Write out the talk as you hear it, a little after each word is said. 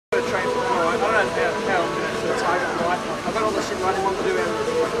And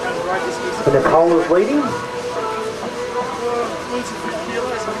Nicole is leading.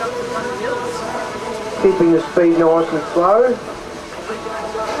 Keeping the speed nice and slow.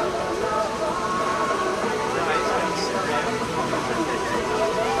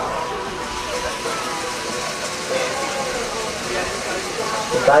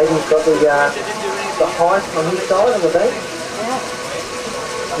 Baden's got the height on his side of the bench.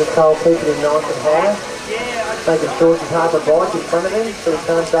 Nicole keeping him nice and high. Making sure she's half a bike in front of him so he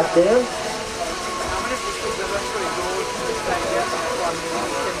can't back down.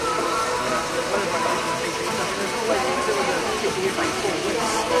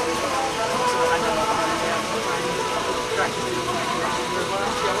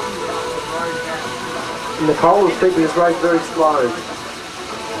 Nicole is keeping his race very slow.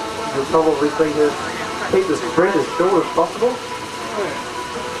 You'll probably see her keep the sprint as short as possible.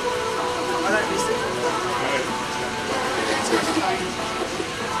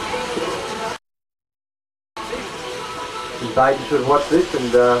 And Baden should watch this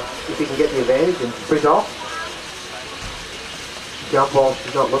and if he can get the advantage and sprint off. Jump while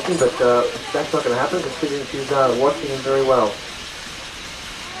she's not looking, but that's not going to happen considering she's watching him very well.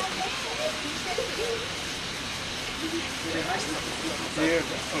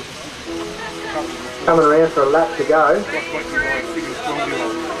 Coming around for a lap to go.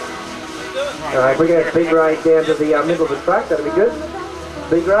 Alright, we're going to big grade down to the middle of the track, that'll be good.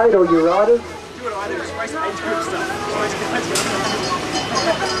 Big grade, all your riders.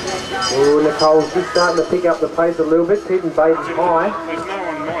 Oh, Nicole's just starting to pick up the pace a little bit, keeping Baden high. There's no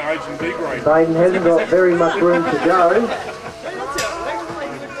one my age in big grade. Baden hasn't got very much room to go.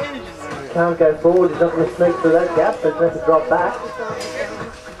 Can't go forward, he's not going to sneak through that gap, so he's going to have to drop back.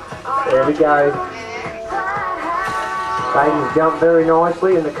 There we go. Baden's jumped very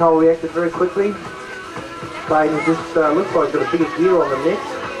nicely and Nicole reacted very quickly. Baden just looks like he's got a bigger gear on the neck.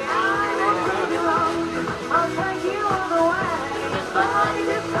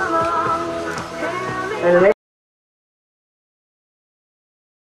 And an